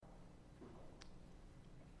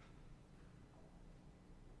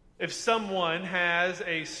If someone has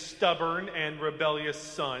a stubborn and rebellious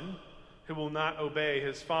son who will not obey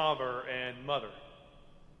his father and mother,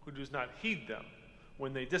 who does not heed them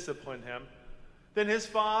when they discipline him, then his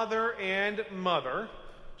father and mother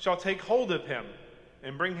shall take hold of him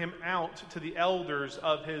and bring him out to the elders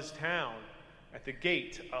of his town at the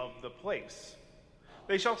gate of the place.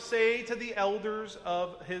 They shall say to the elders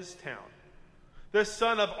of his town, "This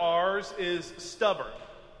son of ours is stubborn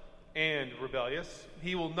and rebellious.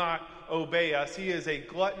 He will not obey us. He is a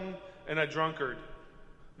glutton and a drunkard."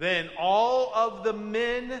 Then all of the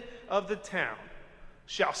men of the town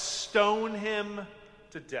shall stone him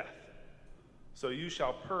to death. So you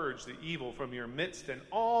shall purge the evil from your midst, and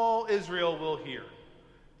all Israel will hear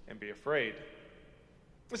and be afraid.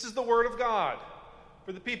 This is the word of God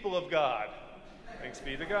for the people of God. Thanks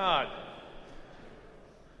be to God.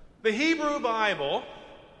 The Hebrew Bible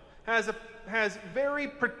has very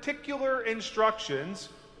particular instructions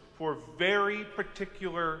for very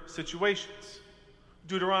particular situations.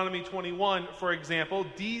 Deuteronomy 21, for example,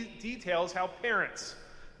 details how parents,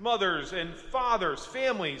 mothers, and fathers,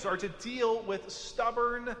 families are to deal with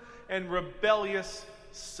stubborn and rebellious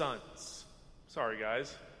sons. Sorry,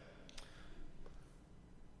 guys.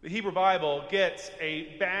 The Hebrew Bible gets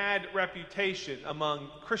a bad reputation among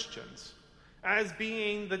Christians as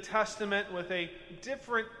being the testament with a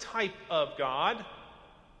different type of God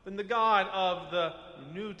than the God of the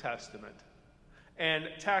New Testament.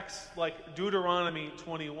 And texts like Deuteronomy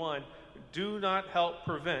 21 do not help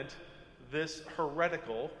prevent this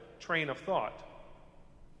heretical train of thought.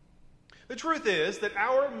 The truth is that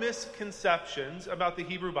our misconceptions about the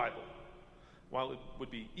Hebrew Bible, while it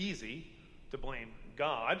would be easy to blame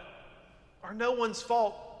God, are no one's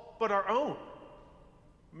fault but our own.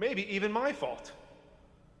 Maybe even my fault.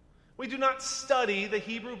 We do not study the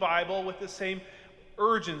Hebrew Bible with the same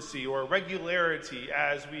urgency or regularity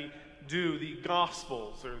as we do the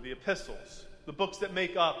Gospels or the Epistles, the books that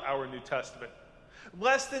make up our New Testament.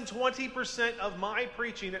 Less than 20% of my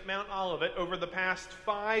preaching at Mount Olivet over the past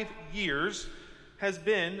 5 years has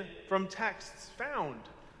been from texts found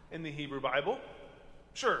in the Hebrew Bible.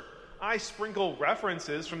 Sure, I sprinkle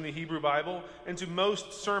references from the Hebrew Bible into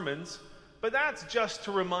most sermons, but that's just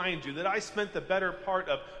to remind you that I spent the better part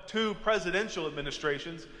of 2 presidential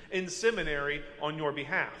administrations in seminary on your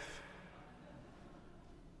behalf.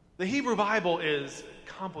 The Hebrew Bible is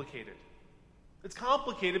complicated. It's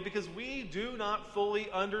complicated because we do not fully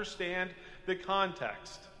understand the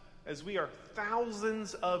context, as we are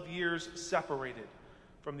thousands of years separated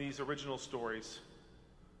from these original stories.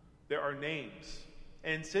 There are names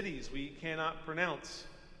and cities we cannot pronounce.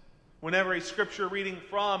 Whenever a scripture reading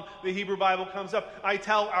from the Hebrew Bible comes up, I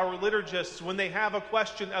tell our liturgists when they have a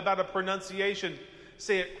question about a pronunciation,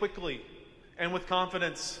 say it quickly and with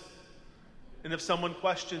confidence. And if someone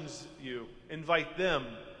questions you, invite them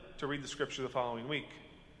to read the scripture the following week.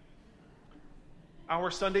 Our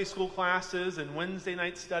Sunday school classes and Wednesday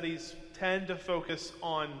night studies tend to focus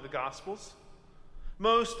on the Gospels.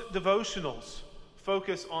 Most devotionals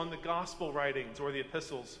focus on the Gospel writings or the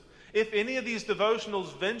epistles. If any of these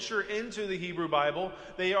devotionals venture into the Hebrew Bible,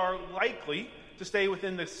 they are likely to stay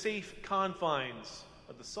within the safe confines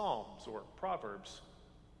of the Psalms or Proverbs.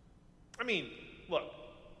 I mean, look,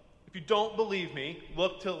 if you don't believe me,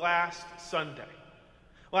 look to last Sunday.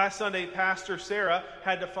 Last Sunday, Pastor Sarah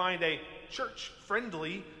had to find a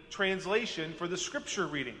church-friendly translation for the scripture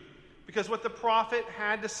reading because what the prophet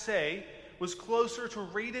had to say was closer to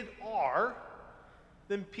rated R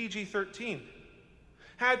than PG-13.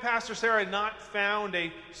 Had Pastor Sarah not found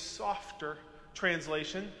a softer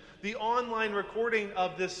translation, the online recording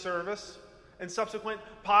of this service and subsequent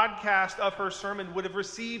podcast of her sermon would have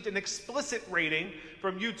received an explicit rating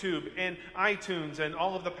from YouTube and iTunes and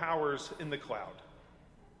all of the powers in the cloud.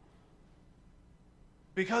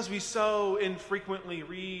 Because we so infrequently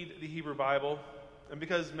read the Hebrew Bible, and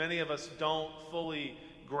because many of us don't fully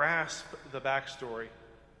grasp the backstory,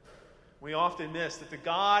 we often miss that the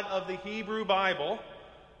God of the Hebrew Bible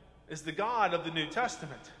is the God of the New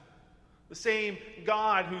Testament. The same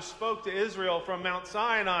God who spoke to Israel from Mount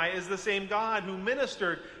Sinai is the same God who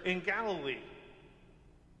ministered in Galilee.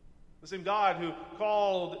 The same God who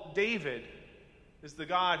called David is the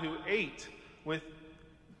God who ate with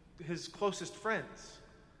his closest friends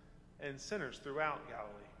and sinners throughout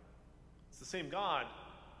Galilee. It's the same God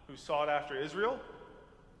who sought after Israel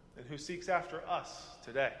and who seeks after us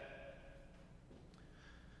today.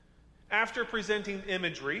 After presenting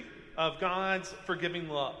imagery of God's forgiving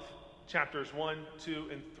love, chapters 1, 2,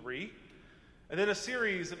 and 3, and then a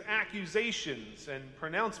series of accusations and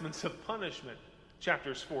pronouncements of punishment,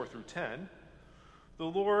 chapters 4 through 10, the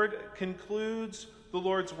Lord concludes the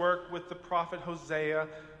Lord's work with the prophet Hosea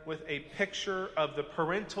with a picture of the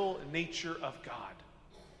parental nature of God,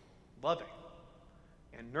 loving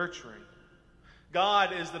and nurturing.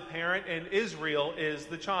 God is the parent and Israel is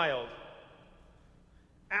the child.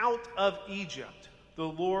 Out of Egypt, the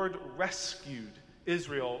Lord rescued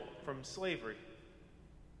Israel from slavery.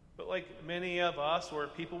 But like many of us or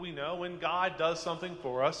people we know, when God does something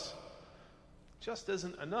for us, it just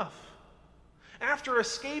isn't enough. After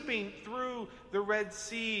escaping through the Red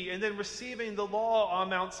Sea and then receiving the law on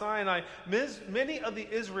Mount Sinai, many of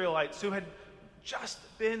the Israelites who had just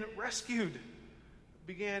been rescued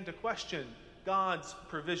began to question God's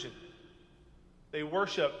provision. They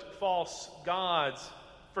worshiped false gods,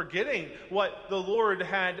 forgetting what the Lord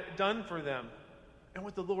had done for them and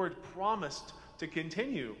what the Lord promised to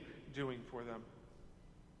continue doing for them.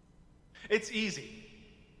 It's easy.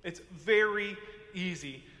 It's very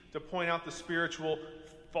easy to point out the spiritual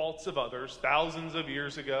faults of others thousands of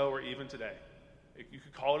years ago or even today. You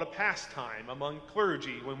could call it a pastime among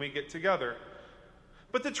clergy when we get together.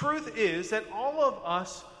 But the truth is that all of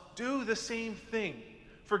us do the same thing,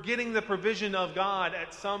 forgetting the provision of God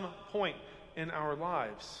at some point in our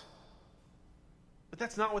lives. But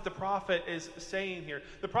that's not what the prophet is saying here.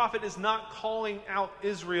 The prophet is not calling out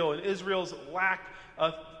Israel and Israel's lack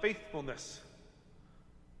of faithfulness.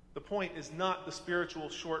 The point is not the spiritual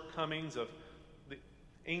shortcomings of the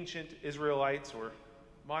ancient Israelites or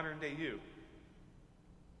modern-day you.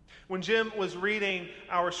 When Jim was reading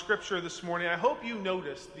our scripture this morning, I hope you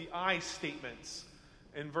noticed the I statements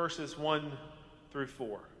in verses 1 through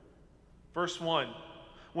 4. Verse 1,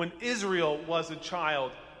 when Israel was a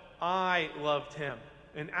child, I loved him,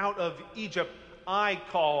 and out of Egypt I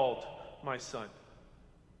called my son.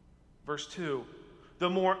 Verse 2, the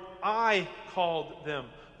more I called them,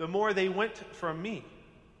 the more they went from me.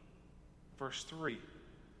 Verse 3,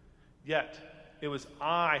 yet it was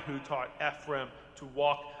I who taught Ephraim to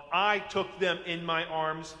walk. I took them in my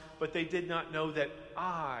arms, but they did not know that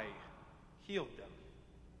I healed them.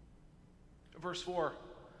 Verse 4,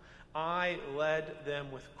 I led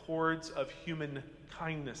them with cords of human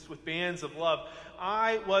kindness, with bands of love.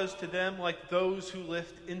 I was to them like those who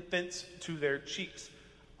lift infants to their cheeks.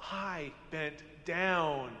 I bent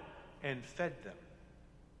down and fed them.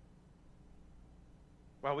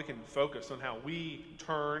 While we can focus on how we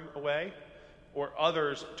turn away or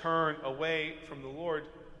others turn away from the Lord,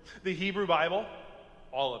 the Hebrew Bible,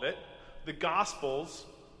 all of it, the Gospels,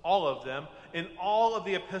 all of them, and all of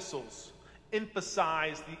the epistles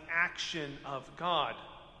emphasize the action of God.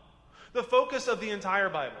 The focus of the entire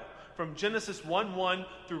Bible, from Genesis 1:1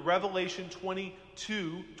 through Revelation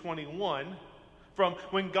 22:21, from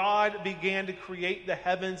when God began to create the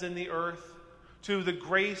heavens and the earth, to the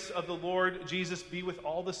grace of the Lord Jesus be with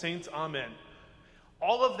all the saints, amen.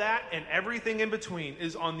 All of that and everything in between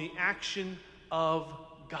is on the action of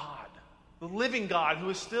God, the living God who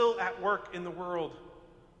is still at work in the world.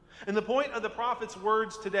 And the point of the prophet's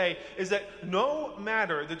words today is that no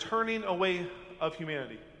matter the turning away of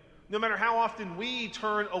humanity, no matter how often we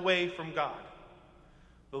turn away from God,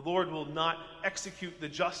 the Lord will not execute the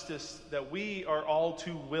justice that we are all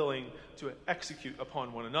too willing to execute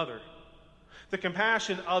upon one another. The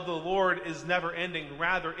compassion of the Lord is never ending.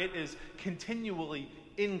 Rather, it is continually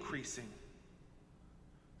increasing.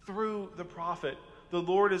 Through the prophet, the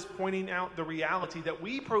Lord is pointing out the reality that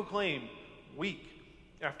we proclaim week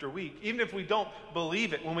after week, even if we don't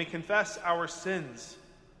believe it when we confess our sins,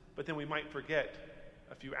 but then we might forget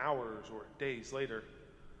a few hours or days later.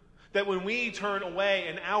 That when we turn away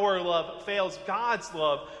and our love fails, God's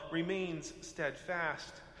love remains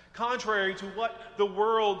steadfast. Contrary to what the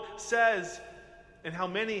world says and how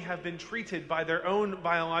many have been treated by their own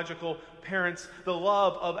biological parents, the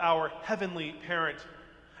love of our heavenly parent,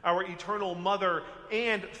 our eternal mother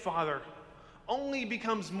and father, only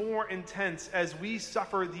becomes more intense as we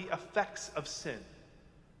suffer the effects of sin.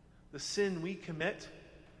 The sin we commit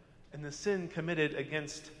and the sin committed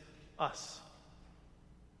against us.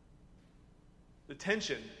 The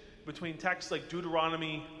tension between texts like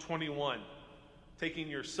Deuteronomy 21, taking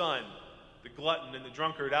your son, the glutton and the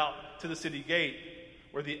drunkard, out to the city gate,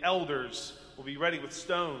 where the elders will be ready with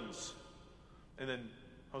stones, and then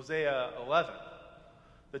Hosea 11.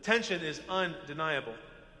 The tension is undeniable.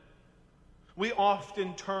 We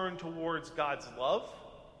often turn towards God's love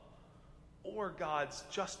or God's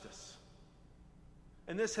justice.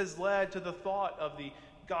 And this has led to the thought of the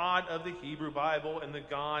God of the Hebrew Bible and the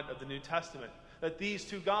God of the New Testament, that these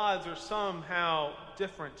two gods are somehow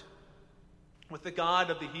different, with the God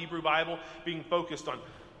of the Hebrew Bible being focused on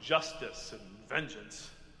justice and vengeance,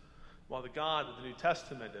 while the God of the New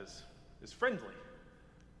Testament is friendly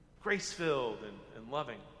grace-filled and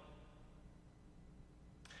loving.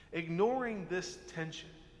 Ignoring this tension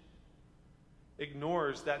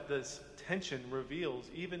ignores that this tension reveals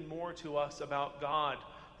even more to us about God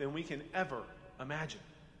than we can ever imagine.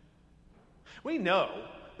 We know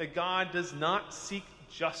that God does not seek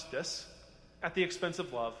justice at the expense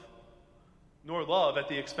of love, nor love at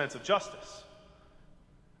the expense of justice.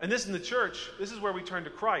 And this in the church, this is where we turn to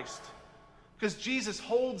Christ, because Jesus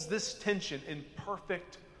holds this tension in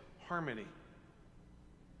perfect harmony.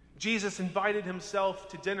 Jesus invited himself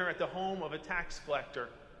to dinner at the home of a tax collector,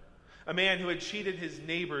 a man who had cheated his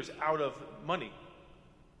neighbors out of money.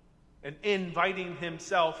 And inviting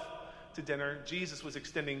himself to dinner, Jesus was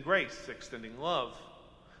extending grace, extending love,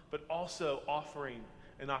 but also offering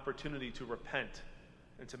an opportunity to repent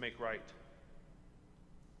and to make right.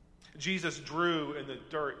 Jesus drew in the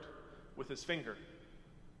dirt with his finger,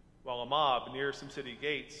 while a mob near some city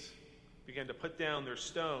gates began to put down their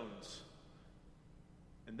stones.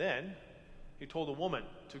 And then he told a woman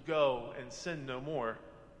to go and sin no more.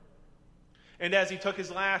 And as he took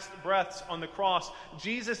his last breaths on the cross,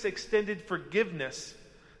 Jesus extended forgiveness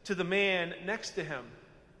to the man next to him,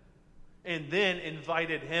 and then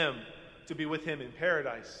invited him to be with him in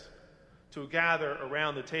paradise, to gather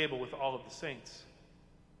around the table with all of the saints.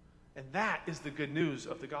 And that is the good news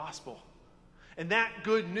of the gospel. And that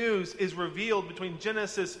good news is revealed between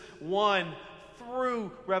Genesis 1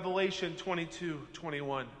 through Revelation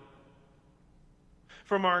 22:21.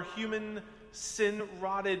 From our human,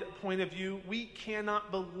 sin-rotted point of view, we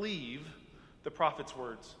cannot believe the prophet's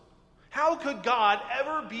words. How could God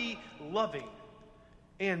ever be loving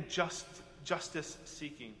and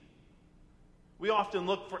justice-seeking? We often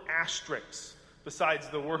look for asterisks besides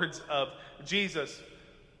the words of Jesus.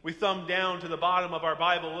 We thumb down to the bottom of our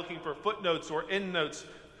Bible looking for footnotes or endnotes,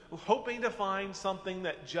 hoping to find something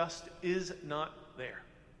that just is not there.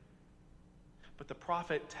 But the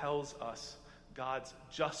prophet tells us God's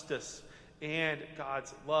justice and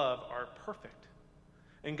God's love are perfect.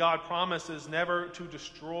 And God promises never to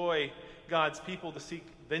destroy God's people to seek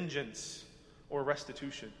vengeance or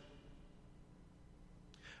restitution.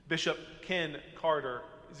 Bishop Ken Carter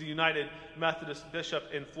is a United Methodist bishop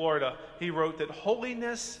in Florida. He wrote that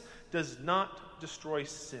holiness does not destroy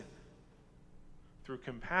sin. Through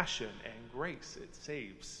compassion and grace, it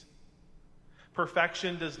saves.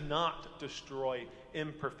 Perfection does not destroy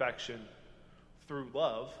imperfection. Through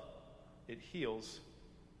love, it heals.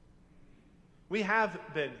 We have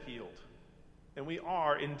been healed, and we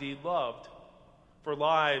are indeed loved, for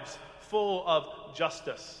lives full of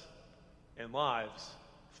justice and lives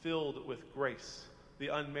filled with grace, the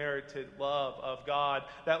unmerited love of God,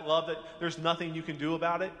 that love that there's nothing you can do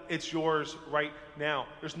about it. It's yours right now.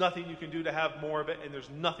 There's nothing you can do to have more of it, and there's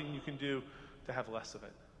nothing you can do to have less of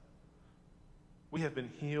it. We have been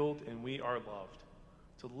healed, and we are loved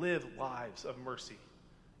to live lives of mercy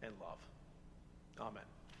and love. Amen.